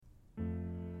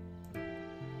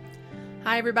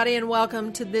Hi, everybody, and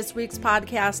welcome to this week's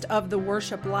podcast of The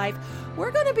Worship Life. We're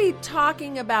going to be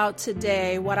talking about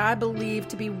today what I believe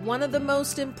to be one of the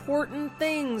most important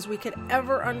things we could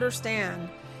ever understand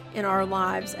in our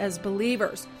lives as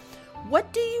believers.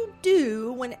 What do you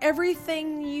do when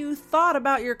everything you thought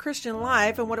about your Christian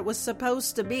life and what it was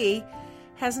supposed to be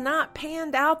has not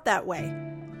panned out that way?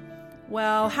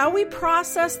 Well, how we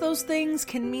process those things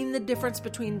can mean the difference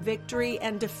between victory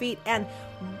and defeat and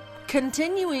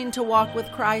continuing to walk with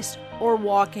Christ or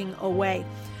walking away.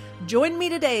 Join me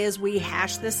today as we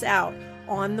hash this out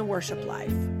on The Worship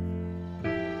Life.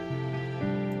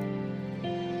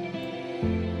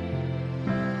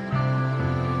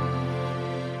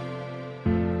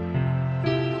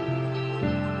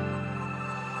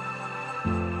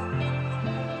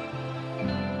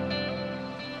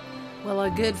 Well,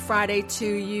 a good Friday to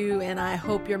you, and I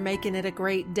hope you're making it a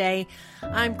great day.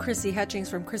 I'm Chrissy Hutchings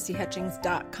from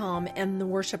ChrissyHutchings.com and The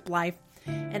Worship Life,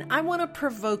 and I want to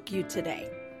provoke you today.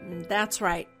 That's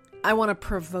right, I want to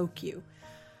provoke you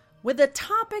with a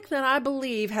topic that I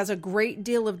believe has a great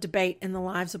deal of debate in the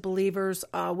lives of believers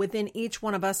within each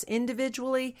one of us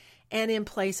individually and in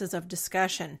places of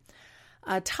discussion.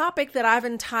 A topic that I've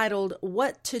entitled,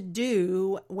 What to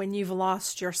Do When You've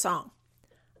Lost Your Song.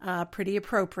 Pretty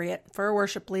appropriate for a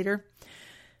worship leader.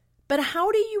 But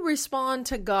how do you respond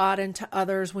to God and to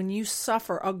others when you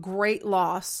suffer a great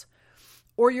loss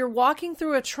or you're walking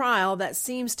through a trial that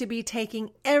seems to be taking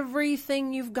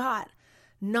everything you've got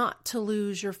not to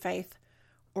lose your faith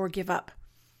or give up?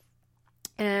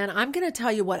 And I'm going to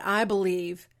tell you what I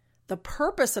believe the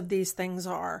purpose of these things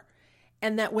are,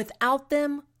 and that without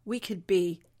them, we could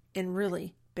be in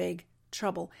really big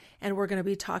trouble. And we're going to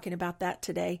be talking about that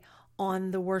today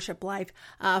on The Worship Life.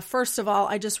 First of all,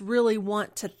 I just really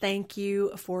want to thank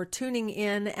you for tuning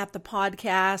in at the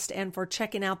podcast and for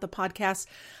checking out the podcast.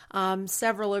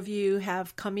 Several of you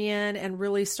have come in and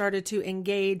really started to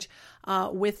engage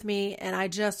with me, and I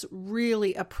just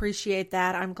really appreciate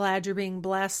that. I'm glad you're being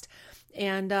blessed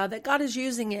and that God is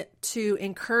using it to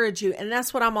encourage you. And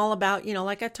that's what I'm all about. You know,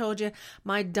 like I told you,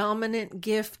 my dominant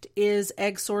gift is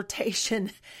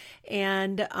exhortation.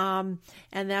 And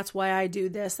that's why I do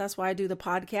this. That's why I do the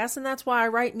podcast, and that's why I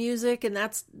write music. And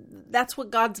that's what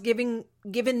God's given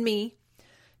me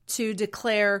to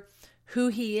declare who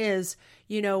He is.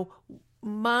 You know,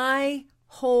 my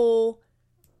whole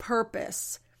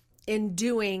purpose in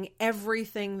doing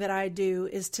everything that I do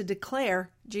is to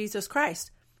declare Jesus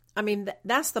Christ. I mean,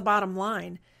 that's the bottom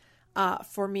line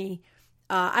for me.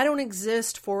 I don't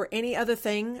exist for any other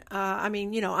thing. I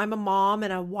mean, you know, I'm a mom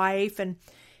and a wife and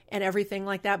everything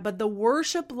like that. But the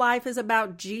worship life is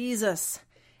about Jesus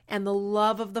and the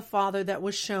love of the Father that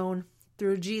was shown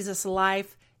through Jesus'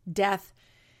 life, death,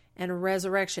 and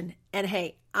resurrection. And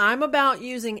hey, I'm about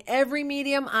using every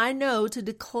medium I know to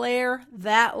declare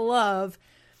that love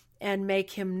and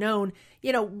make Him known.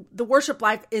 You know, the worship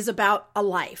life is about a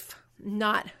life,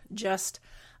 not just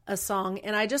a song.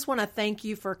 And I just want to thank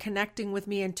you for connecting with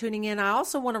me and tuning in. I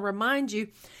also want to remind you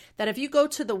that if you go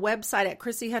to the website at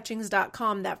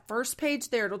ChrissyHutchings.com, that first page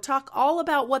there, it'll talk all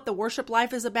about what the worship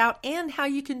life is about and how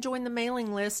you can join the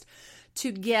mailing list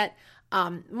to get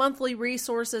monthly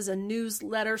resources, a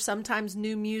newsletter, sometimes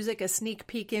new music, a sneak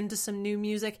peek into some new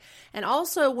music. And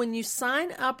also, when you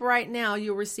sign up right now,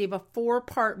 you'll receive a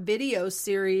 4-part video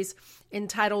series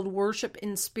entitled Worship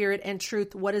in Spirit and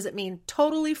Truth. What does it mean?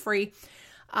 Totally free.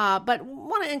 But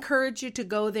want to encourage you to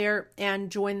go there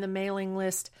and join the mailing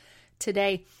list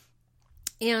today.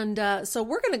 And so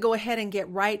we're going to go ahead and get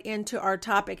right into our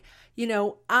topic. You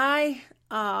know, I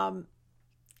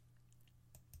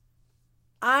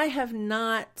have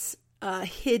not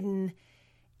hidden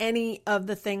any of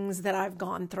the things that I've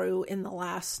gone through in the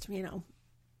last,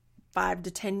 5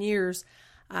 to 10 years.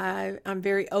 I'm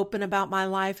very open about my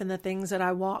life and the things that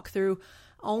I walk through,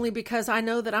 only because I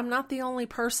know that I'm not the only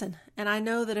person. And I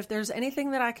know that if there's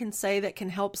anything that I can say that can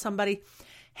help somebody,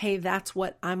 hey, that's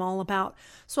what I'm all about.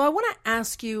 So I want to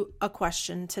ask you a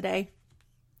question today.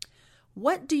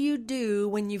 What do you do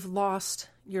when you've lost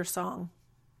your song?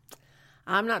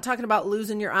 I'm not talking about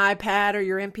losing your iPad or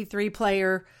your MP3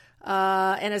 player.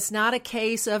 And it's not a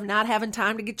case of not having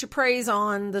time to get your praise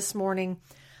on this morning.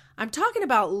 I'm talking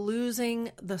about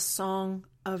losing the song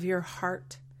of your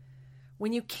heart.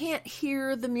 When you can't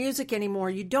hear the music anymore,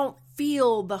 you don't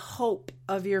feel the hope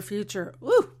of your future.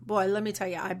 Ooh, boy, let me tell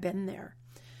you, I've been there.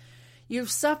 You've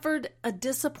suffered a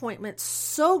disappointment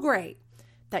so great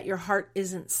that your heart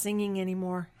isn't singing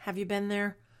anymore. Have you been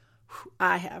there?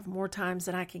 I have, more times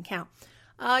than I can count.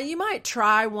 You might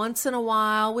try once in a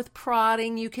while with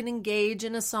prodding. You can engage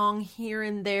in a song here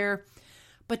and there.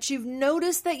 but you've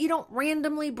noticed that you don't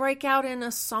randomly break out in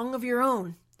a song of your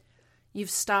own. You've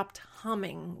stopped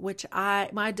humming, which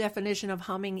my definition of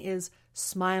humming is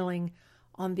smiling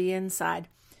on the inside.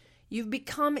 You've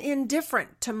become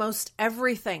indifferent to most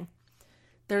everything.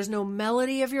 There's no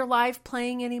melody of your life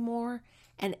playing anymore,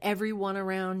 and everyone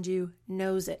around you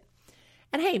knows it.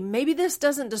 And hey, maybe this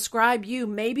doesn't describe you.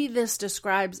 Maybe this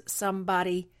describes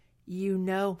somebody you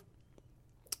know.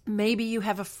 Maybe you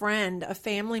have a friend, a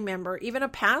family member, even a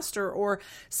pastor or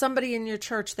somebody in your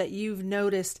church that you've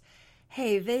noticed,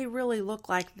 hey, they really look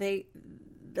like the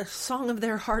song of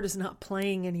their heart is not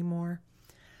playing anymore.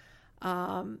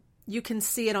 You can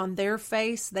see it on their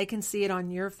face. They can see it on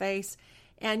your face.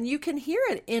 And you can hear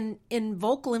it in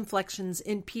vocal inflections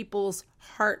in people's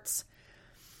hearts.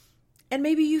 And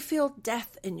maybe you feel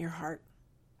death in your heart.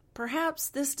 Perhaps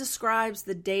this describes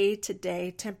the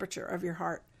day-to-day temperature of your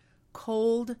heart.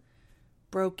 Cold,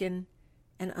 broken,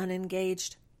 and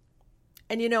unengaged.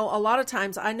 And a lot of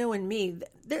times I know in me,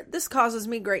 this causes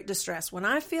me great distress. When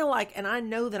I feel like, and I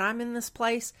know that I'm in this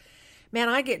place, man,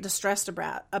 I get distressed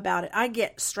about it. I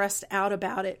get stressed out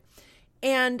about it.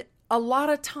 And a lot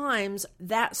of times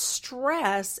that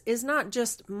stress is not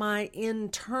just my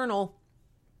internal,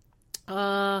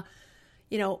 barometer.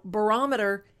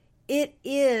 It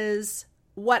is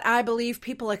what I believe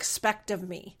people expect of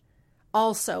me.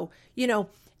 Also,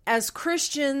 as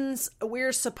Christians,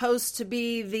 we're supposed to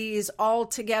be these all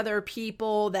together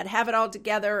people that have it all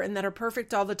together and that are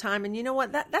perfect all the time. And you know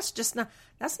what? That's not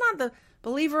the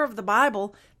believer of the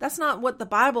Bible. That's not what the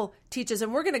Bible teaches.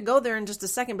 And we're going to go there in just a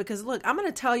second because look, I'm going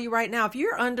to tell you right now, if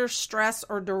you're under stress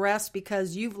or duress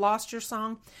because you've lost your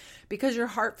song, because your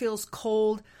heart feels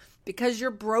cold, because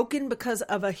you're broken because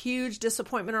of a huge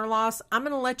disappointment or loss, I'm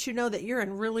going to let you know that you're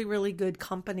in really, really good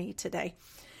company today.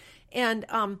 And,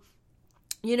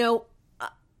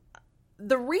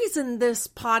 the reason this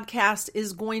podcast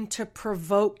is going to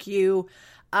provoke you,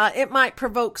 it might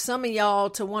provoke some of y'all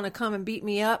to want to come and beat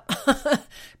me up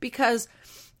because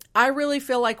I really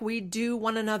feel like we do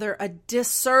one another a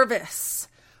disservice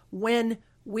when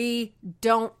we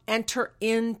don't enter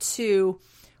into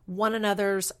one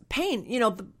another's pain.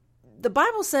 The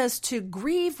Bible says to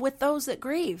grieve with those that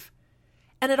grieve.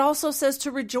 And it also says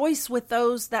to rejoice with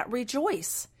those that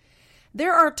rejoice.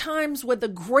 There are times when the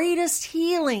greatest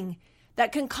healing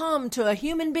that can come to a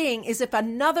human being is if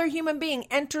another human being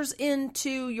enters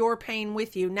into your pain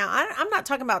with you. Now, I'm not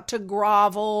talking about to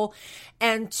grovel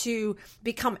and to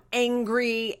become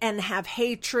angry and have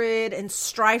hatred and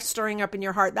strife stirring up in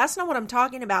your heart. That's not what I'm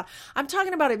talking about. I'm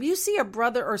talking about if you see a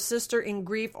brother or sister in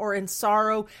grief or in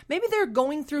sorrow, maybe they're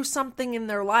going through something in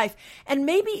their life, and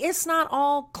maybe it's not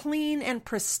all clean and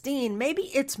pristine.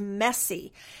 Maybe it's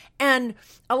messy. And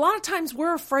a lot of times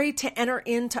we're afraid to enter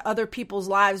into other people's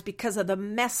lives because of the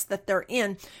mess that they're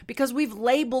in, because we've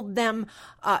labeled them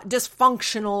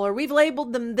dysfunctional, or we've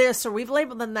labeled them this, or we've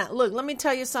labeled them that. Look, let me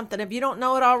tell you something. If you don't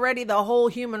know it already, the whole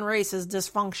human race is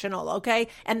dysfunctional, okay?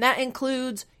 And that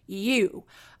includes you,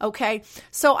 okay?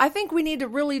 So I think we need to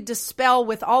really dispel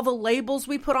with all the labels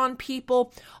we put on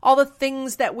people, all the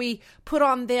things that we put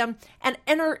on them, and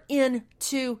enter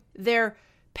into their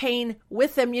pain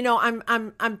with them.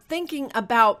 I'm thinking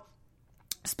about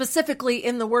specifically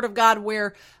in the Word of God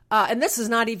where, and this is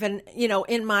not even,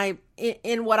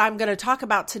 in what I'm going to talk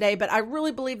about today, but I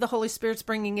really believe the Holy Spirit's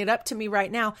bringing it up to me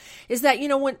right now, is that,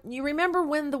 when you remember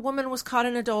when the woman was caught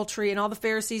in adultery and all the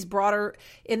Pharisees brought her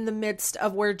in the midst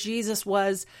of where Jesus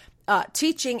was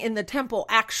teaching in the temple,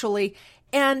 actually,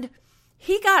 and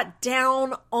he got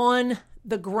down on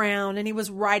the ground and he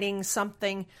was writing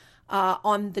something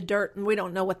on the dirt, and we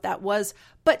don't know what that was.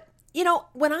 But,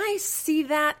 when I see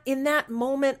that in that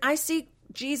moment, I see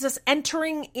Jesus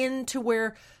entering into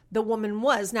where the woman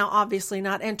was. Now, obviously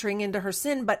not entering into her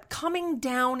sin, but coming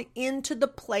down into the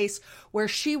place where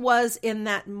she was in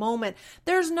that moment.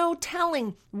 There's no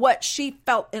telling what she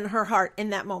felt in her heart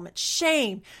in that moment.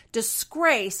 Shame,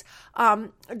 disgrace,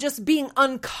 just being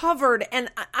uncovered.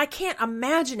 And I can't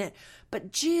imagine it.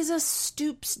 But Jesus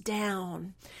stoops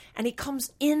down and he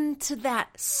comes into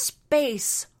that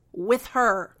space with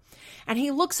her. And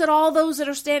he looks at all those that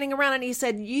are standing around and he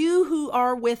said, "You who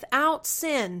are without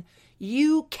sin,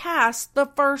 you cast the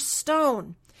first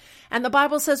stone." And the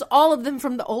Bible says all of them,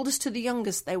 from the oldest to the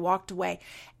youngest, they walked away.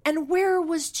 And where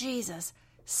was Jesus?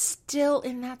 Still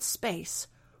in that space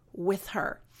with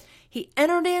her. He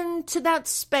entered into that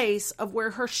space of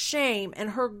where her shame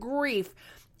and her grief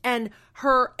and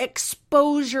her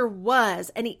exposure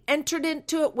was. And he entered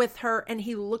into it with her, and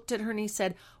he looked at her and he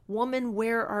said, "Woman,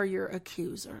 where are your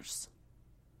accusers?"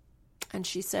 And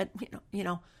she said,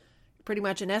 pretty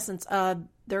much in essence,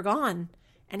 they're gone.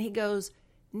 And he goes,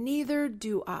 neither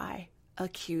do I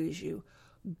accuse you.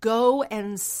 Go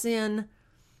and sin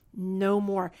no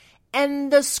more.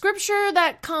 And the scripture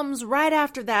that comes right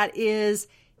after that is,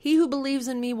 he who believes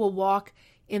in me will walk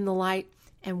in the light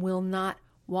and will not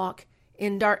walk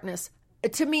in darkness.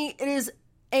 To me, it is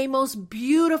a most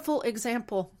beautiful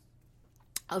example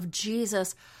of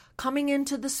Jesus coming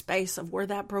into the space of where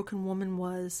that broken woman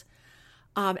was.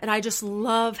 And I just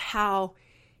love how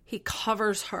he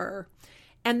covers her,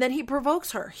 and then he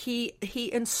provokes her. He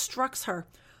instructs her,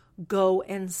 go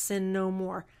and sin no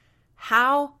more.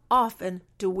 How often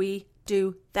do we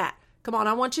do that? Come on,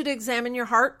 I want you to examine your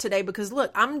heart today, because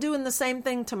look, I'm doing the same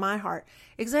thing to my heart.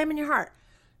 Examine your heart.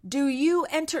 Do you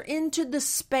enter into the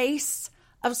space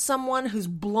of someone who's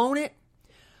blown it,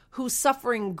 who's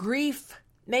suffering grief,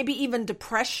 maybe even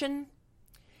depression?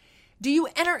 Do you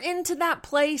enter into that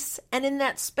place and in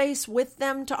that space with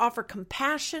them to offer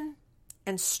compassion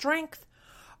and strength?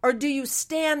 Or do you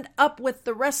stand up with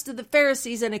the rest of the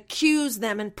Pharisees and accuse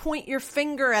them and point your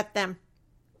finger at them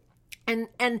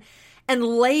and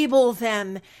label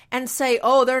them and say,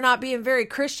 oh, they're not being very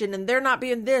Christian, and they're not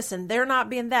being this, and they're not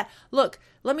being that? Look,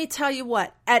 let me tell you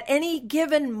what, at any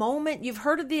given moment, you've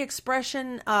heard of the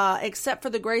expression, except for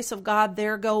the grace of God,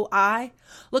 there go I.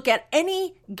 Look, at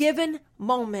any given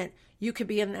moment, you could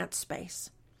be in that space.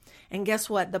 And guess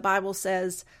what? The Bible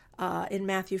says in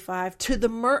Matthew 5,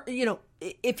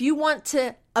 if you want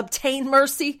to obtain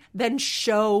mercy, then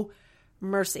show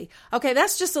mercy. Okay,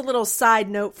 that's just a little side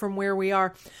note from where we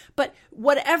are. But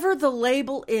whatever the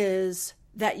label is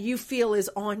that you feel is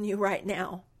on you right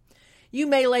now, you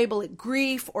may label it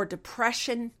grief or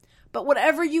depression, but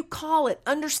whatever you call it,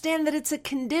 understand that it's a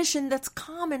condition that's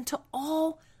common to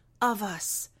all of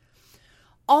us.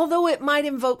 Although it might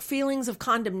invoke feelings of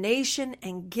condemnation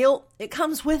and guilt, it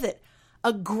comes with it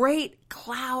a great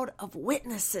cloud of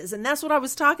witnesses. And that's what I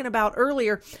was talking about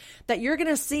earlier, that you're going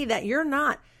to see that you're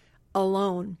not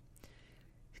alone.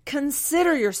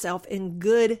 Consider yourself in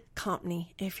good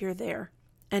company if you're there,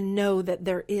 and know that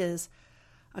there is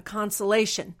a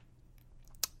consolation.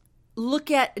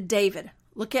 Look at David,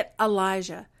 look at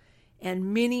Elijah,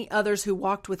 and many others who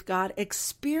walked with God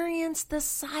experienced the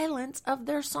silence of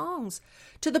their songs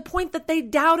to the point that they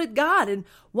doubted God and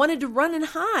wanted to run and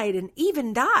hide and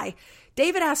even die.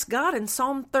 David asked God in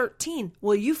Psalm 13,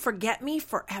 will you forget me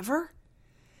forever?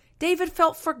 David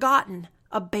felt forgotten,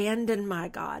 abandoned by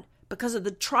God because of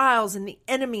the trials and the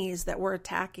enemies that were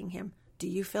attacking him. Do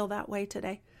you feel that way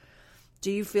today?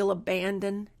 Do you feel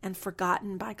abandoned and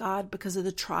forgotten by God because of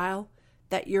the trial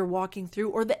that you're walking through,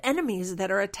 or the enemies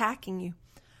that are attacking you?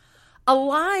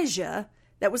 Elijah,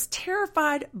 that was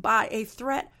terrified by a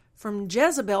threat from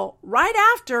Jezebel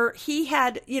right after he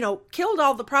had, killed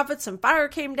all the prophets and fire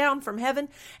came down from heaven,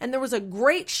 and there was a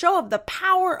great show of the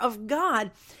power of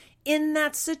God in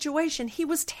that situation. He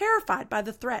was terrified by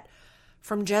the threat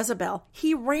from Jezebel.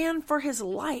 He ran for his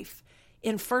life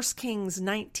in 1 Kings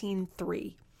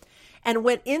 19:3 and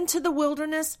went into the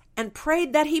wilderness and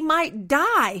prayed that he might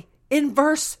die in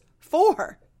verse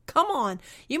 4. Come on.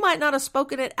 You might not have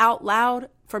spoken it out loud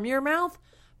from your mouth,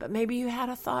 but maybe you had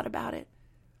a thought about it.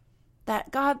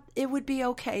 That God, it would be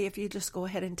okay if you just go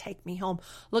ahead and take me home.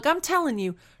 Look, I'm telling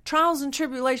you, trials and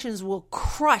tribulations will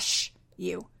crush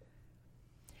you.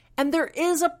 And there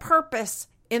is a purpose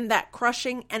in that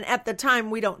crushing. And at the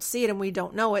time, we don't see it and we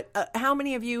don't know it. How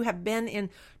many of you have been in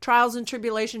trials and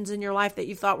tribulations in your life that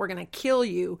you thought were going to kill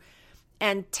you?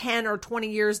 And 10 or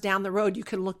 20 years down the road, you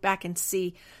can look back and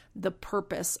see the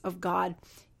purpose of God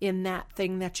in that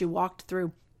thing that you walked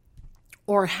through,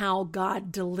 or how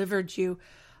God delivered you.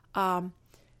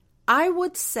 I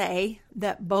would say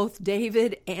that both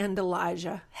David and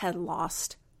Elijah had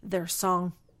lost their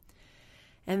song.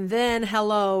 And then,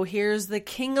 here's the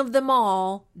king of them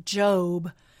all,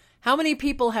 Job. How many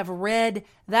people have read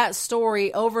that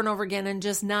story over and over again and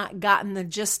just not gotten the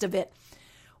gist of it?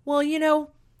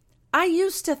 Well, I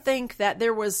used to think that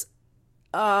there was,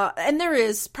 and there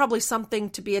is probably something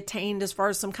to be attained as far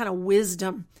as some kind of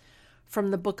wisdom from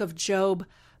the book of Job.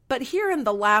 But here in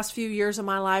the last few years of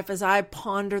my life, as I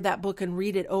ponder that book and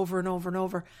read it over and over and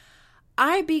over,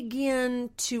 I begin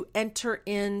to enter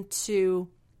into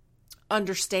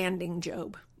understanding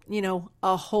Job,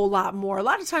 a whole lot more. A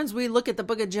lot of times we look at the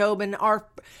book of Job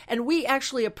and we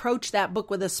actually approach that book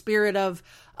with a spirit of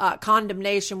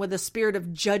condemnation, with a spirit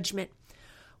of judgment.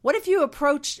 What if you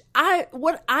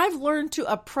what I've learned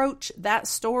to approach that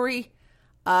story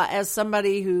as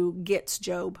somebody who gets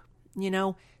Job.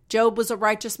 Job was a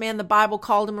righteous man. The Bible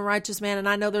called him a righteous man. And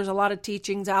I know there's a lot of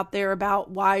teachings out there about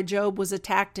why Job was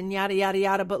attacked and yada, yada,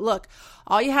 yada. But look,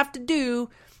 all you have to do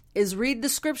is read the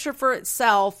scripture for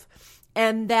itself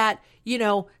And that,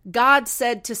 God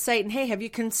said to Satan, hey, have you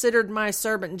considered my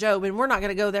servant Job? And we're not going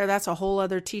to go there. That's a whole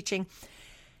other teaching.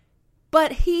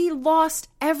 But he lost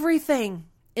everything,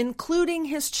 including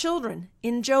his children,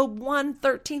 in Job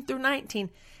 1:13-19.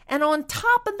 And on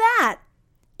top of that,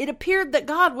 it appeared that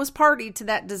God was party to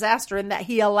that disaster and that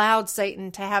he allowed Satan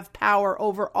to have power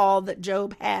over all that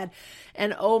Job had.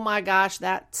 And oh my gosh,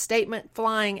 that statement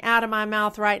flying out of my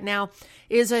mouth right now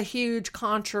is a huge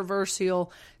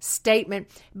controversial statement.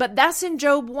 But that's in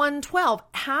Job 1:12.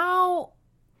 How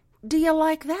do you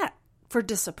like that for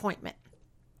disappointment?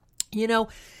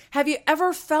 Have you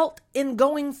ever felt in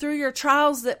going through your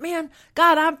trials that, man,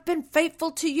 God, I've been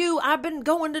faithful to you. I've been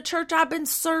going to church. I've been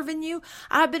serving you.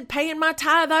 I've been paying my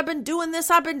tithe. I've been doing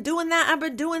this. I've been doing that. I've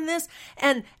been doing this.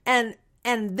 And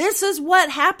this is what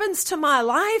happens to my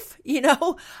life.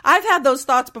 I've had those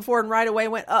thoughts before and right away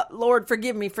went, Lord,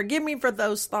 forgive me for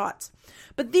those thoughts.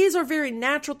 But these are very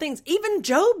natural things. Even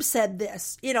Job said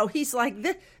this, he's like,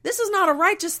 this is not a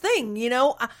righteous thing.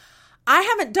 I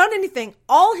haven't done anything.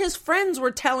 All his friends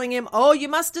were telling him, oh, you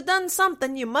must have done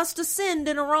something. You must have sinned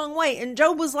in a wrong way. And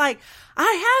Job was like,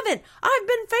 I haven't. I've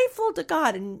been faithful to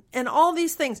God and all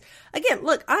these things. Again,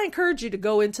 look, I encourage you to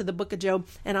go into the book of Job.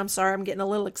 And I'm sorry, I'm getting a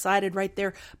little excited right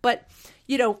there. But,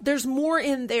 there's more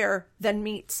in there than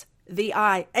meets the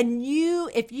eye. And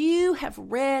if you have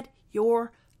read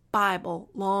your Bible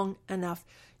long enough,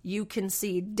 you can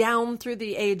see down through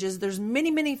the ages, there's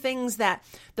many, many things that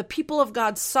the people of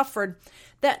God suffered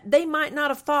that they might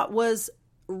not have thought was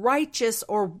righteous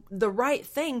or the right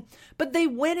thing, but they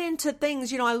went into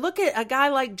things. I look at a guy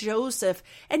like Joseph,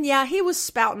 and yeah, he was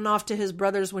spouting off to his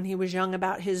brothers when he was young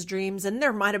about his dreams, and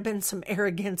there might have been some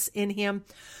arrogance in him,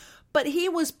 but he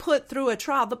was put through a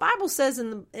trial. The Bible says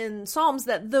in Psalms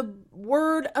that the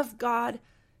word of God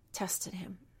tested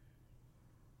him.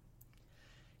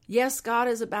 Yes, God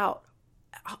is about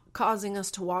causing us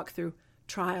to walk through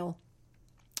trial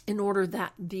in order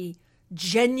that the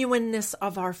genuineness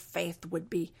of our faith would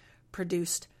be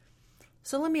produced.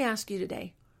 So let me ask you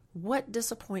today, what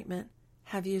disappointment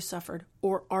have you suffered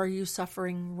or are you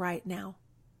suffering right now?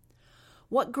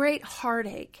 What great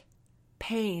heartache,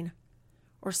 pain,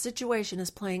 or situation is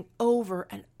playing over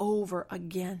and over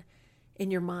again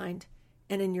in your mind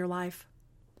and in your life?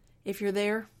 If you're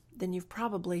there, then you've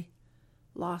probably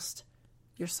lost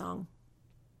your song.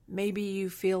 Maybe you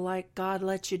feel like God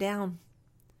let you down.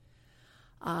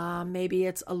 Maybe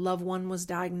it's a loved one was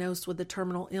diagnosed with a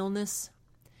terminal illness.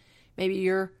 Maybe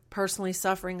you're personally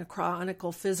suffering a chronic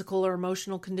physical or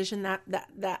emotional condition.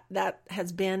 That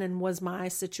has been and was my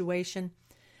situation.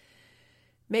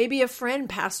 Maybe a friend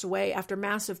passed away after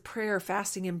massive prayer,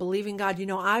 fasting, and believing God.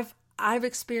 I've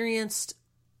experienced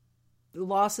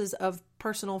losses of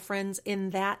personal friends in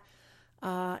that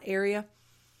area.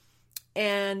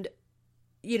 And,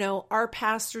 our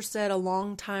pastor said a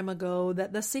long time ago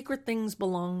that the secret things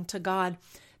belong to God,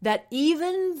 that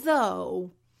even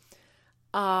though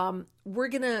we're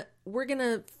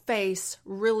gonna face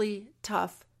really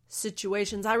tough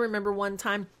situations. I remember one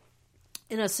time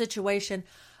in a situation,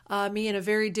 me and a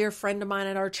very dear friend of mine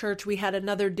at our church, we had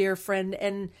another dear friend,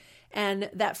 and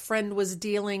that friend was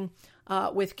dealing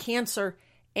with cancer.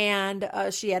 And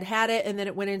she had it, and then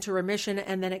it went into remission,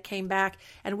 and then it came back.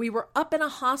 And we were up in a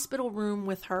hospital room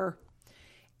with her.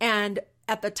 And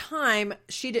at the time,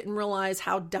 she didn't realize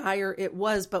how dire it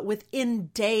was. But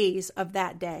within days of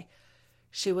that day,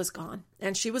 she was gone.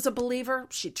 And she was a believer.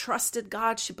 She trusted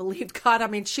God. She believed God. I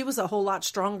mean, she was a whole lot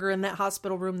stronger in that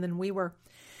hospital room than we were.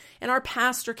 And our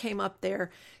pastor came up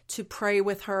there to pray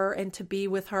with her and to be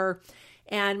with her.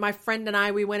 And my friend and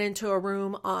I, we went into a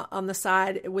room on the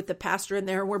side with the pastor in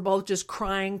there. We're both just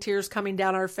crying, tears coming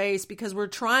down our face because we're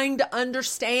trying to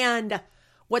understand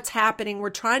what's happening. We're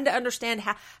trying to understand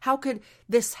how could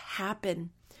this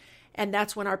happen? And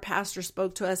that's when our pastor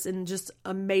spoke to us in just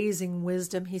amazing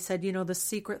wisdom. He said, the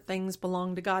secret things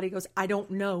belong to God. He goes, I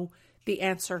don't know the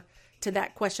answer to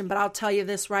that question, but I'll tell you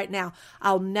this right now.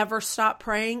 I'll never stop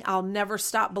praying. I'll never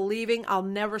stop believing. I'll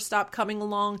never stop coming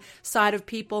alongside of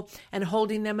people and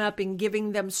holding them up and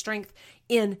giving them strength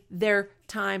in their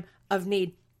time of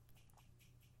need.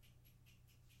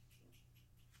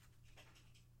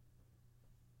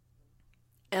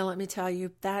 And let me tell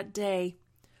you, that day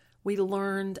we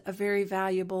learned a very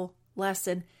valuable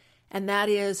lesson, and that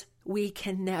is we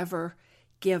can never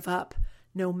give up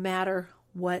no matter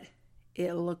what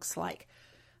it looks like.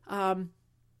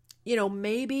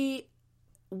 Maybe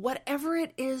whatever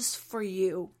it is for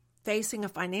you, facing a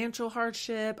financial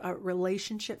hardship, a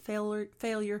relationship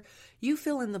failure, you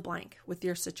fill in the blank with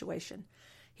your situation.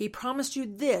 He promised you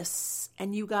this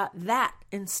and you got that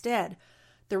instead.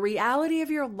 the reality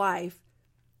of your life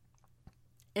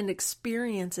and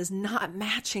experience is not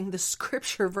matching the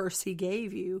scripture verse he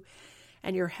gave you,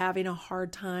 and you're having a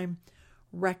hard time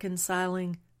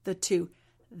reconciling the two.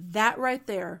 That right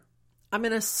there, I'm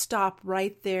going to stop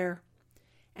right there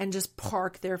and just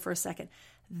park there for a second.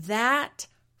 That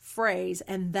phrase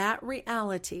and that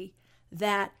reality,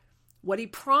 that what he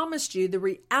promised you, the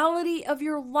reality of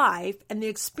your life and the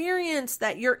experience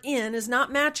that you're in is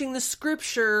not matching the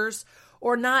scriptures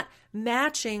or not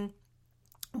matching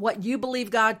what you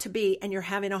believe God to be, and you're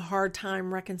having a hard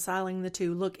time reconciling the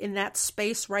two. Look, in that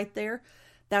space right there,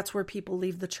 that's where people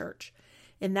leave the church.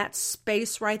 In that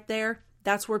space right there,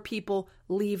 that's where people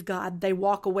leave God. They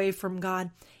walk away from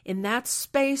God. In that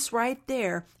space right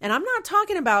there, and I'm not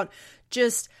talking about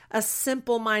just a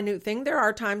simple, minute thing. There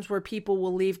are times where people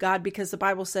will leave God because the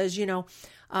Bible says,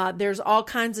 there's all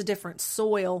kinds of different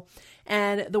soil.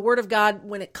 And the word of God,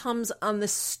 when it comes on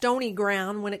this stony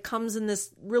ground, when it comes in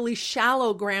this really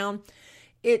shallow ground,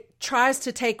 it tries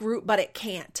to take root, but it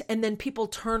can't. And then people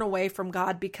turn away from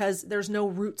God because there's no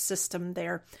root system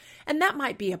there. And that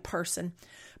might be a person.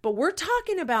 But we're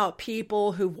talking about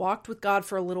people who walked with God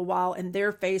for a little while and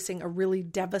they're facing a really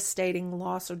devastating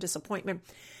loss or disappointment.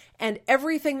 And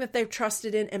everything that they've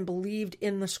trusted in and believed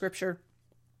in the scripture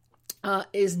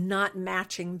is not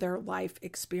matching their life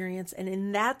experience. And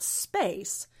in that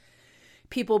space,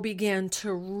 people begin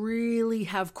to really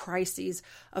have crises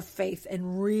of faith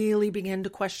and really begin to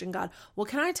question God. Well,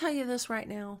 can I tell you this right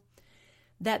now?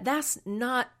 That's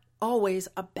not always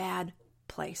a bad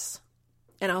place.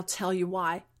 And I'll tell you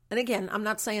why. And again, I'm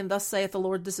not saying thus saith the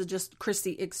Lord. This is just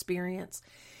Christy experience.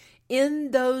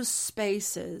 In those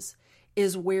spaces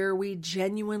is where we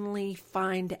genuinely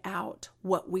find out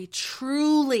what we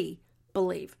truly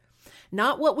believe.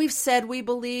 Not what we've said we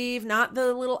believe, not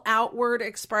the little outward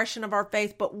expression of our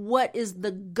faith, but what is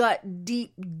the gut,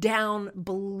 deep down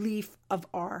belief of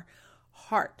our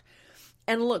heart.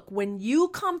 And look, when you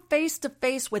come face to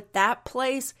face with that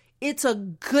place, it's a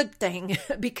good thing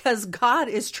because God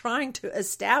is trying to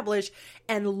establish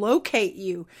and locate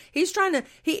you. He's trying to,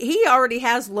 he already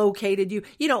has located you.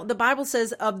 The Bible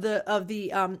says of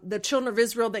the children of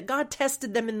Israel that God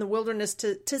tested them in the wilderness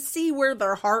to see where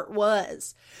their heart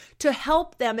was, to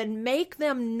help them and make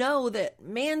them know that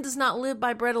man does not live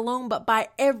by bread alone, but by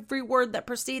every word that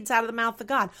proceeds out of the mouth of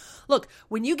God. Look,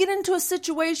 when you get into a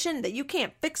situation that you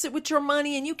can't fix it with your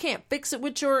money and you can't fix it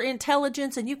with your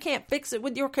intelligence and you can't fix it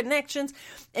with your connections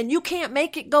and you can't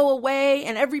make it go away,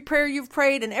 and every prayer you've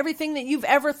prayed and everything that you've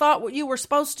ever thought what you were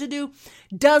supposed to do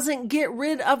doesn't get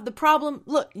rid of the problem,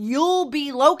 look, you'll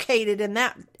be located in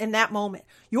that moment.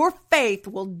 Your faith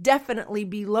will definitely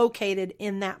be located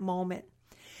in that moment.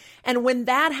 And when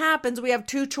that happens, we have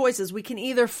two choices. We can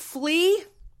either flee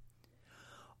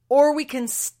or we can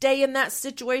stay in that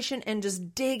situation and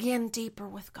just dig in deeper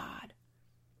with God.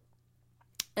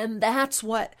 And that's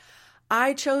what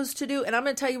I chose to do. And I'm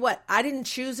going to tell you what, I didn't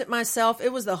choose it myself.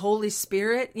 It was the Holy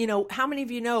Spirit. How many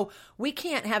of you know we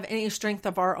can't have any strength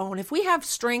of our own? If we have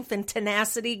strength and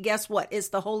tenacity, guess what? It's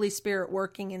the Holy Spirit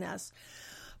working in us.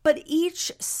 But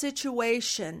each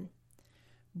situation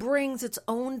brings its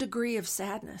own degree of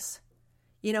sadness.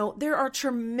 There are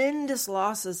tremendous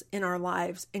losses in our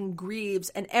lives and grieves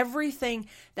and everything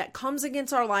that comes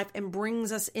against our life and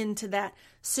brings us into that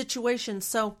situation.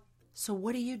 So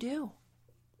what do you do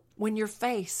when you're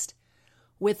faced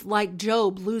with, like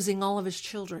Job, losing all of his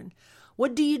children?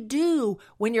 What do you do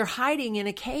when you're hiding in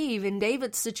a cave in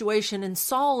David's situation and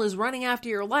Saul is running after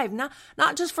your life?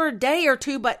 Not just for a day or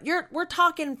two, but we're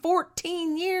talking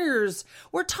 14 years.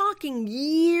 We're talking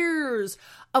years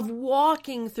of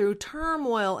walking through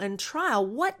turmoil and trial.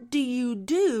 What do you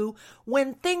do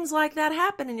when things like that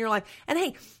happen in your life? And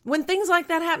hey, when things like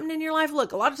that happen in your life,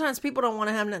 look, a lot of times people don't want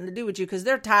to have nothing to do with you because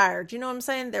they're tired. You know what I'm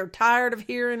saying? They're tired of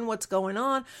hearing what's going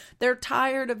on. They're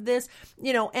tired of this,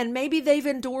 and maybe they've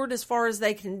endured as far as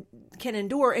they can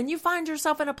endure. And you find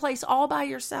yourself in a place all by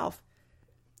yourself.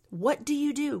 What do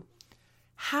you do?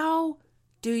 How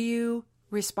do you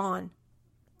respond?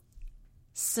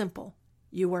 Simple.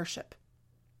 You worship.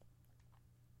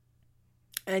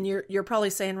 And you're probably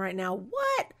saying right now,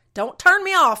 what? Don't turn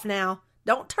me off now.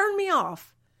 Don't turn me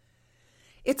off.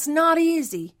 It's not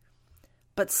easy,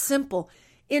 but simple.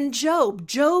 In Job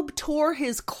tore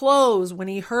his clothes when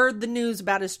he heard the news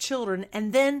about his children.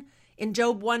 And then in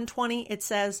Job 1:20, it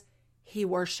says he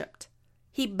worshiped.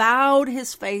 He bowed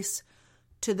his face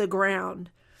to the ground.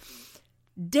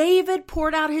 David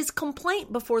poured out his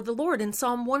complaint before the Lord in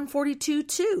Psalm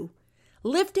 142:2.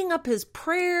 Lifting up his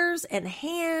prayers and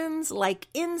hands like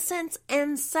incense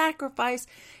and sacrifice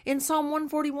in Psalm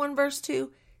 141 verse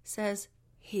 2 says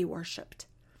he worshiped.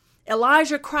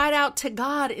 Elijah cried out to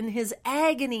God in his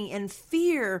agony and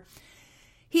fear.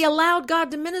 He allowed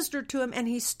God to minister to him, and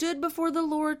he stood before the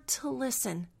Lord to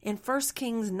listen. In 1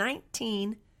 Kings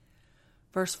 19,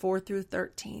 verse 4 through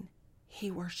 13,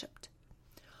 he worshiped.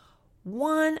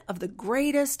 One of the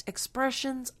greatest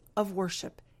expressions of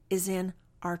worship is in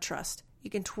our trust. You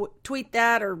can tweet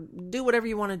that or do whatever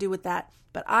you want to do with that.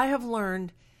 But I have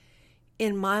learned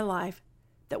in my life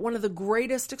that one of the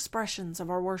greatest expressions of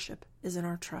our worship is in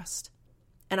our trust.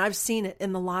 And I've seen it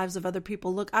in the lives of other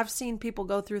people. Look, I've seen people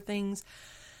go through things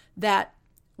that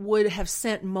would have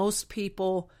sent most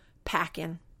people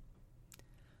packing.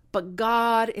 But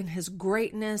God, in his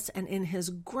greatness and in his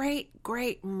great,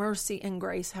 great mercy and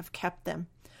grace, have kept them.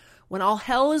 When all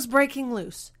hell is breaking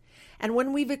loose, and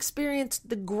when we've experienced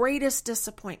the greatest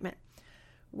disappointment,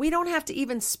 we don't have to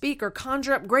even speak or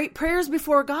conjure up great prayers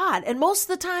before God. And most of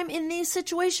the time in these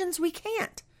situations, we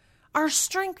can't. Our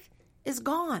strength is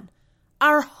gone.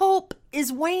 Our hope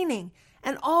is waning.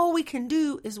 And all we can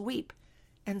do is weep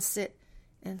and sit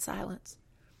in silence.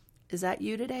 Is that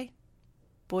you today?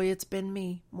 Boy, it's been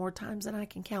me more times than I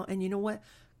can count. And you know what?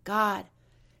 God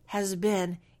has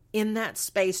been in that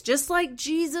space. Just like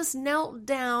Jesus knelt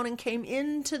down and came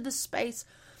into the space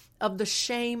of the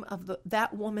shame of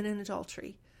that woman in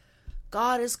adultery.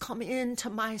 God has come into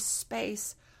my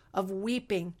space of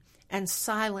weeping and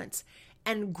silence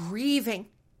and grieving.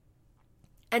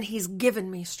 And he's given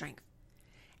me strength.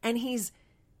 And he's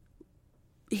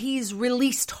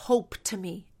released hope to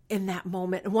me in that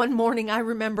moment. One morning I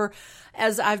remember,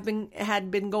 as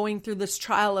had been going through this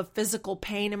trial of physical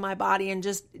pain in my body and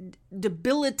just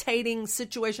debilitating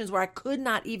situations where I could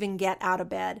not even get out of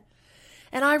bed.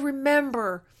 And I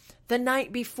remember the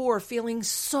night before feeling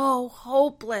so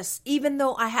hopeless, even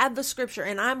though I had the scripture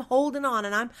and I'm holding on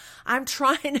and I'm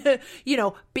trying to,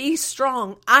 be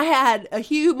strong. I had a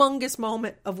humongous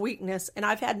moment of weakness, and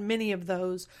I've had many of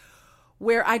those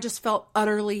where I just felt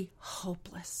utterly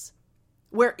hopeless.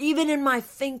 Where even in my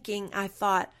thinking, I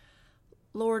thought,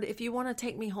 Lord, if you want to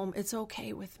take me home, it's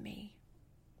okay with me.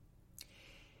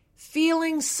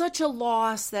 Feeling such a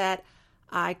loss that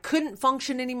I couldn't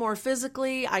function anymore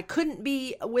physically. I couldn't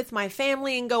be with my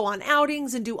family and go on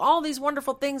outings and do all these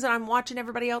wonderful things that I'm watching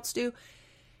everybody else do.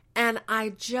 And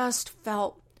I just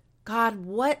felt, God,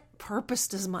 what purpose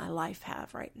does my life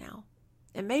have right now?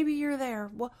 And maybe you're there.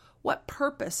 What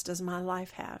purpose does my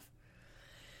life have?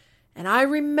 And I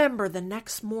remember the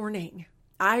next morning,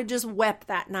 I just wept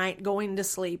that night going to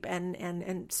sleep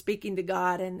and speaking to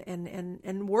God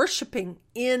and worshiping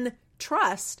in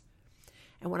trust.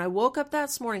 And when I woke up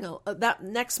that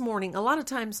next morning, a lot of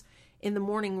times in the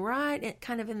morning, right,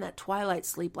 kind of in that twilight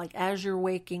sleep, like as you're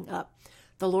waking up,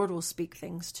 the Lord will speak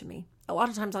things to me. A lot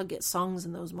of times I'll get songs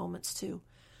in those moments too.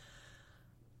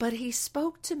 But he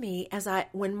spoke to me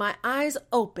when my eyes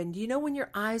opened. You know when your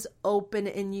eyes open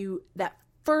and that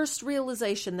first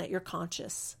realization that you're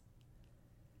conscious.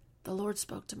 The Lord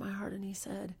spoke to my heart and he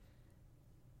said,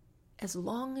 as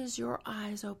long as your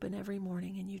eyes open every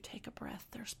morning and you take a breath,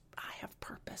 I have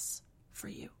purpose for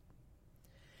you.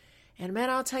 And man,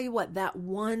 I'll tell you what, that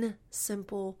one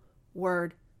simple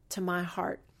word to my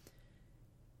heart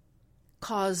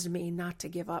caused me not to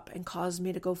give up and caused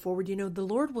me to go forward. The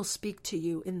Lord will speak to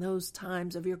you in those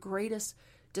times of your greatest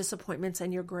disappointments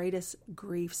and your greatest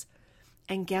griefs.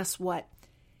 And guess what?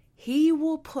 He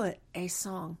will put a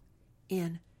song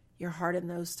in your heart in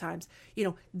those times.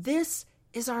 This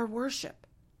is our worship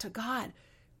to God,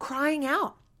 crying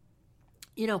out,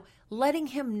 letting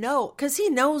him know, because he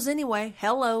knows anyway.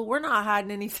 Hello, we're not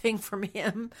hiding anything from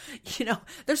him.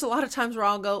 There's a lot of times where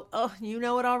I'll go, oh, you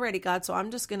know it already, God, so I'm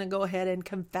just going to go ahead and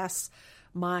confess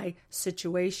my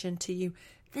situation to you.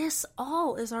 This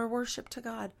all is our worship to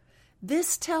God.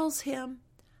 This tells him,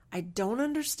 I don't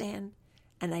understand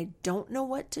and I don't know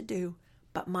what to do,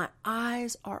 but my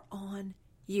eyes are on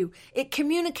you. It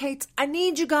communicates, I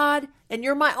need you, God, and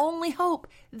you're my only hope.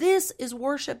 This is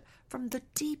worship from the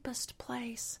deepest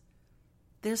place.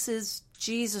 This is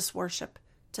Jesus' worship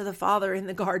to the Father in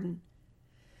the garden.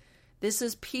 This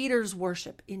is Peter's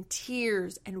worship in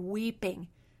tears and weeping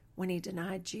when he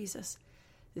denied Jesus.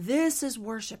 This is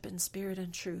worship in spirit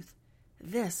and truth.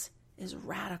 This is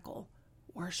radical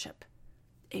worship.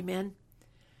 Amen.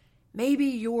 Maybe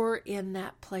you're in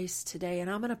that place today,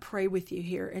 and I'm going to pray with you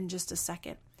here in just a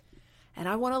second. And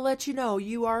I want to let you know,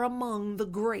 you are among the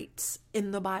greats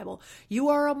in the Bible. You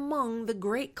are among the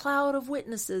great cloud of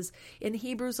witnesses in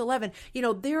Hebrews 11. You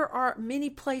know, there are many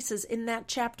places in that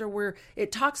chapter where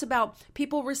it talks about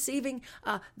people receiving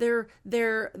their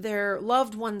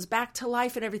loved ones back to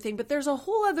life and everything. But there's a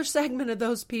whole other segment of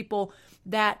those people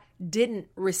that didn't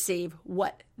receive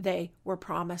what they were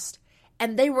promised.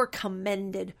 And they were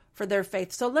commended for their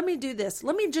faith. So let me do this.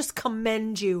 Let me just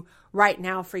commend you right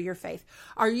now for your faith.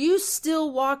 Are you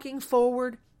still walking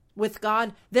forward with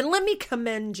God? Then let me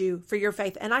commend you for your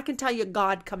faith. And I can tell you,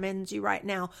 God commends you right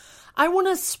now. I want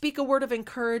to speak a word of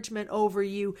encouragement over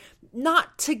you,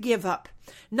 not to give up,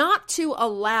 not to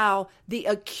allow the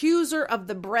accuser of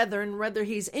the brethren, whether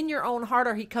he's in your own heart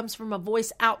or he comes from a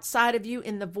voice outside of you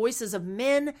in the voices of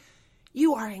men.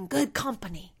 You are in good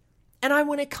company. And I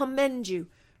want to commend you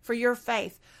for your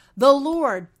faith. The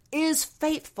Lord is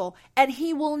faithful and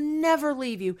he will never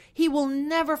leave you. He will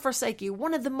never forsake you.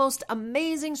 One of the most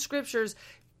amazing scriptures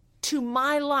to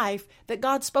my life that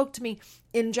God spoke to me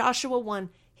in Joshua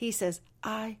 1, he says,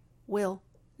 I will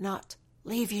not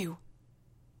leave you.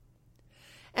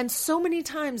 And so many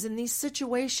times in these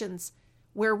situations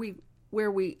where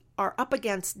we are up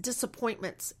against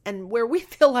disappointments and where we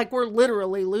feel like we're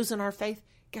literally losing our faith,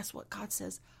 guess what? God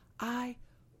says, I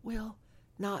will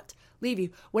not leave you.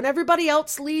 When everybody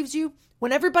else leaves you,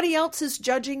 when everybody else is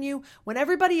judging you, when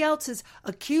everybody else is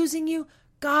accusing you,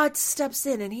 God steps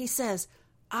in and he says,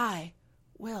 I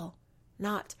will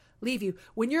not leave you.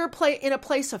 When you're in a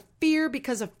place of fear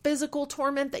because of physical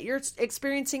torment that you're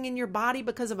experiencing in your body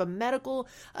because of a medical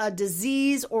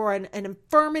disease or an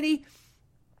infirmity,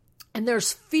 and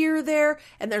there's fear there,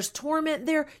 and there's torment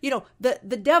there. You know, the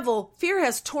devil, fear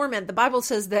has torment. The Bible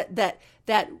says that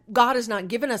God has not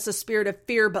given us a spirit of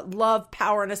fear, but love,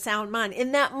 power, and a sound mind.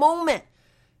 In that moment,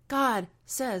 God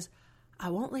says,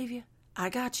 I won't leave you. I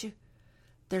got you.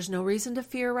 There's no reason to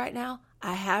fear right now.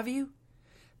 I have you.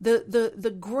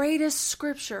 The greatest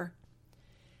scripture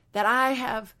that I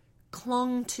have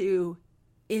clung to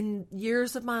in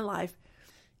years of my life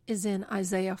is in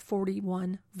Isaiah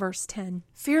 41, verse 10.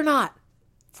 Fear not,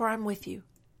 for I'm with you.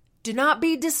 Do not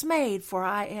be dismayed, for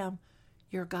I am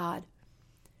your God.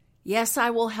 Yes, I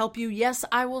will help you. Yes,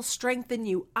 I will strengthen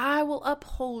you. I will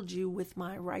uphold you with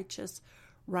my righteous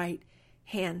right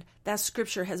hand. That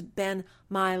scripture has been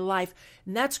my life.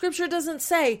 And that scripture doesn't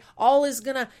say all is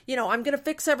gonna, I'm gonna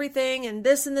fix everything and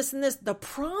this and this and this. The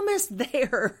promise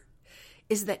there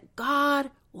is that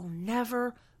God will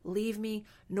never leave me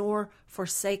nor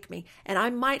forsake me. And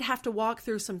I might have to walk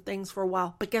through some things for a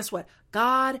while, but guess what?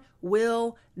 God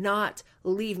will not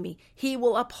leave me. He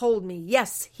will uphold me.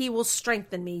 Yes, he will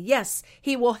strengthen me. Yes,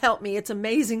 he will help me. It's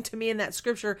amazing to me in that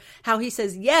scripture how he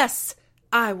says, yes,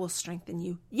 I will strengthen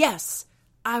you. Yes,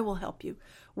 I will help you.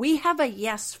 We have a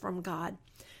yes from God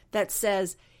that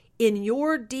says, in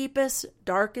your deepest,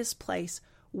 darkest place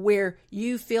where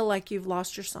you feel like you've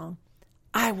lost your song,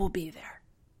 I will be there.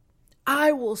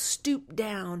 I will stoop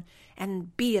down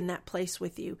and be in that place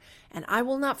with you. And I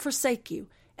will not forsake you.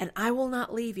 And I will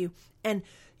not leave you. And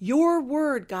your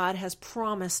word, God, has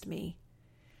promised me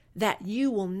that you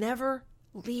will never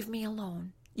leave me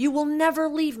alone. You will never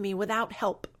leave me without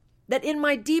help. That in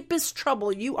my deepest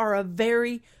trouble, you are a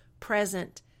very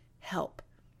present help.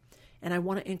 And I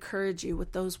want to encourage you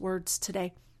with those words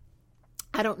today.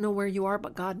 I don't know where you are,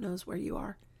 but God knows where you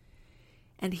are.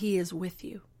 And he is with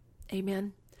you.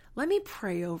 Amen. Let me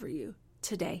pray over you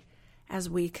today as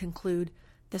we conclude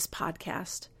this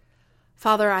podcast.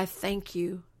 Father, I thank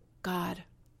you, God,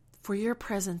 for your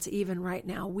presence even right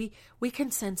now. We can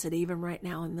sense it even right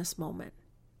now in this moment.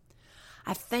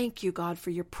 I thank you, God, for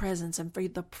your presence and for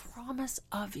the promise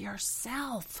of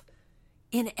yourself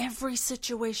in every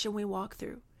situation we walk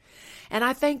through. And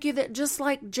I thank you that just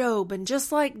like Job and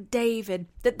just like David,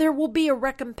 that there will be a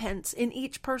recompense in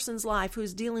each person's life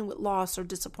who's dealing with loss or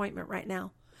disappointment right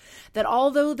now. That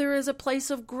although there is a place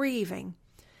of grieving,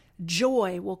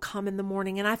 joy will come in the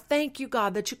morning. And I thank you,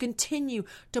 God, that you continue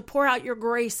to pour out your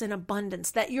grace in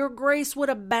abundance, that your grace would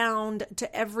abound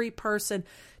to every person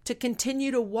to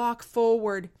continue to walk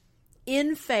forward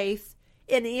in faith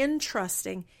and in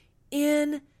trusting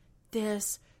in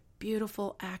this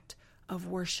beautiful act of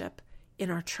worship in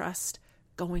our trust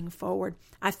going forward.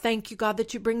 I thank you, God,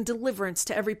 that you bring deliverance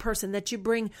to every person, that you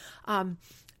bring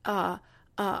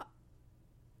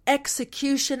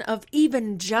execution of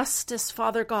even justice,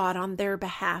 Father God, on their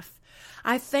behalf.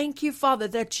 I thank you, Father,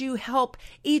 that you help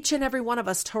each and every one of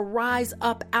us to rise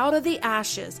up out of the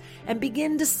ashes and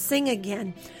begin to sing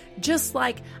again. Just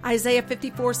like Isaiah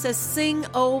 54 says, sing,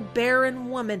 O barren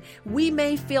woman. We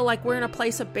may feel like we're in a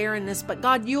place of barrenness, but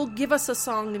God, you'll give us a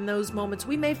song in those moments.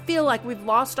 We may feel like we've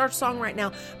lost our song right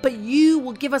now, but you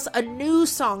will give us a new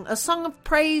song, a song of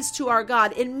praise to our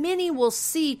God. And many will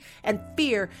see and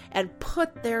fear and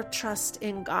put their trust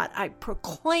in God. I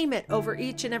proclaim it over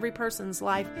each and every person's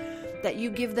life that you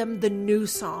give them the new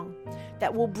song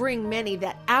that will bring many,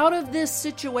 that out of this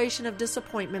situation of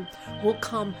disappointment will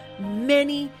come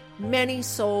many, many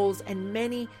souls and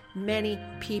many, many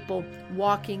people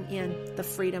walking in the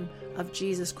freedom of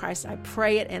Jesus Christ. I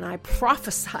pray it and I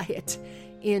prophesy it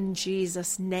in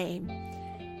Jesus' name.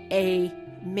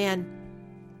 Amen.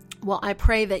 Well, I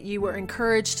pray that you were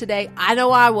encouraged today. I know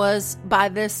I was by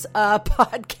this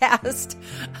podcast.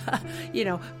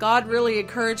 God really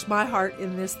encouraged my heart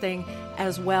in this thing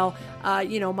as well.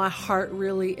 My heart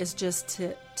really is just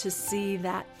to see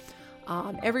that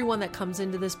everyone that comes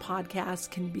into this podcast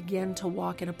can begin to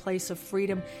walk in a place of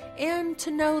freedom and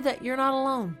to know that you're not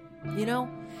alone,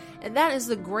 And that is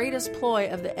the greatest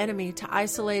ploy of the enemy, to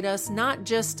isolate us, not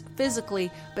just physically,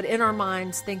 but in our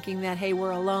minds, thinking that, hey, we're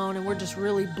alone and we're just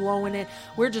really blowing it.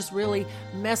 We're just really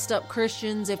messed up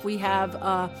Christians if we have,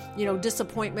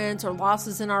 disappointments or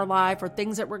losses in our life or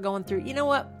things that we're going through. You know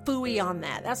what? Phooey on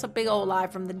that. That's a big old lie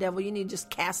from the devil. You need to just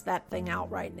cast that thing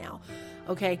out right now.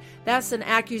 Okay, that's an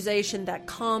accusation that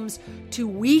comes to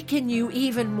weaken you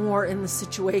even more in the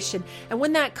situation. And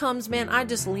when that comes, man, I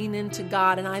just lean into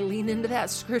God and I lean into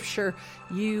that scripture.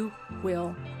 You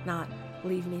will not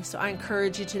leave me. So I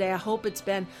encourage you today. I hope it's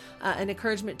been an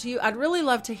encouragement to you. I'd really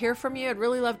love to hear from you. I'd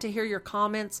really love to hear your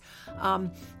comments.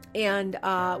 And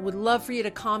would love for you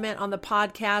to comment on the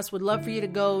podcast. Would love for you to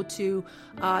go to,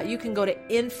 you can go to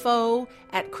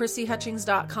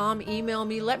info@chrissyhutchings.com. Email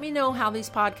me. Let me know how these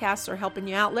podcasts are helping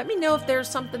you out. Let me know if there's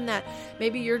something that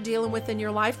maybe you're dealing with in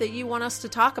your life that you want us to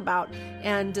talk about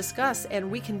and discuss,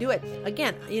 and we can do it.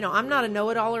 Again, I'm not a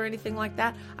know-it-all or anything like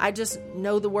that. I just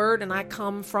know the word and I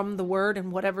come from the word,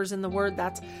 and whatever's in the word,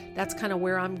 that's kind of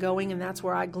where I'm going, and that's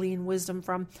where I glean wisdom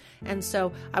from. And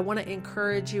so I want to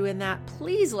encourage you in that.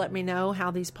 Please let me know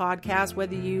how these podcasts,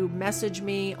 whether you message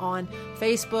me on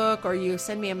Facebook or you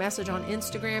send me a message on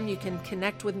Instagram, you can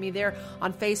connect with me there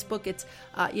on Facebook. It's,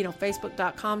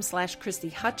 facebook.com/Christy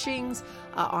Hutchings.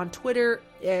 On Twitter,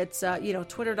 it's,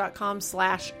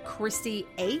 twitter.com/Chrissy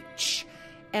H.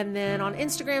 And then on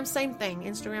Instagram, same thing,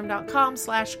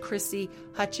 instagram.com/Chrissy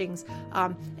Hutchings.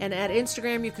 And at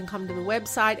Instagram, you can come to the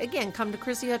website. Again, come to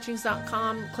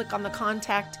chrissyhutchings.com, click on the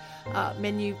contact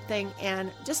menu thing,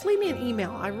 and just leave me an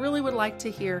email. I really would like to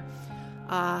hear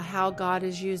how God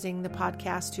is using the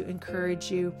podcast to encourage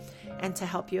you and to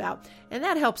help you out. And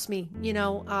that helps me,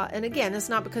 and again, it's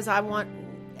not because I want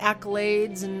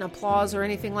accolades and applause or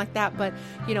anything like that, but,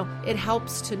 it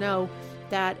helps to know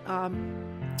that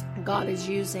God is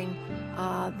using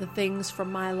the things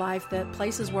from my life, the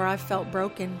places where I felt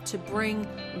broken, to bring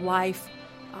life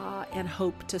and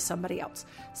hope to somebody else.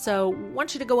 So I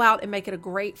want you to go out and make it a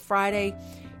great Friday,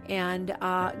 and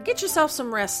get yourself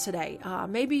some rest today.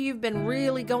 Maybe you've been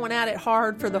really going at it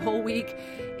hard for the whole week,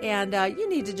 and you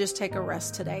need to just take a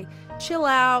rest today. Chill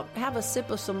out, have a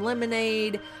sip of some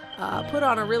lemonade, put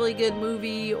on a really good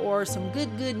movie or some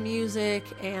good music,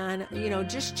 and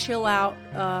just chill out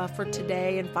for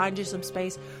today, and find you some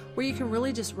space where you can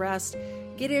really just rest.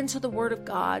 Get into the Word of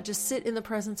God. Just sit in the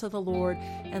presence of the Lord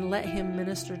and let Him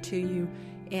minister to you,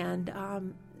 and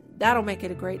that'll make it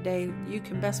a great day. You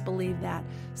can best believe that.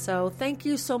 So thank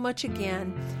you so much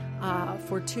again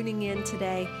for tuning in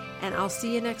today, and I'll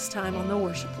see you next time on The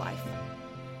Worship Life.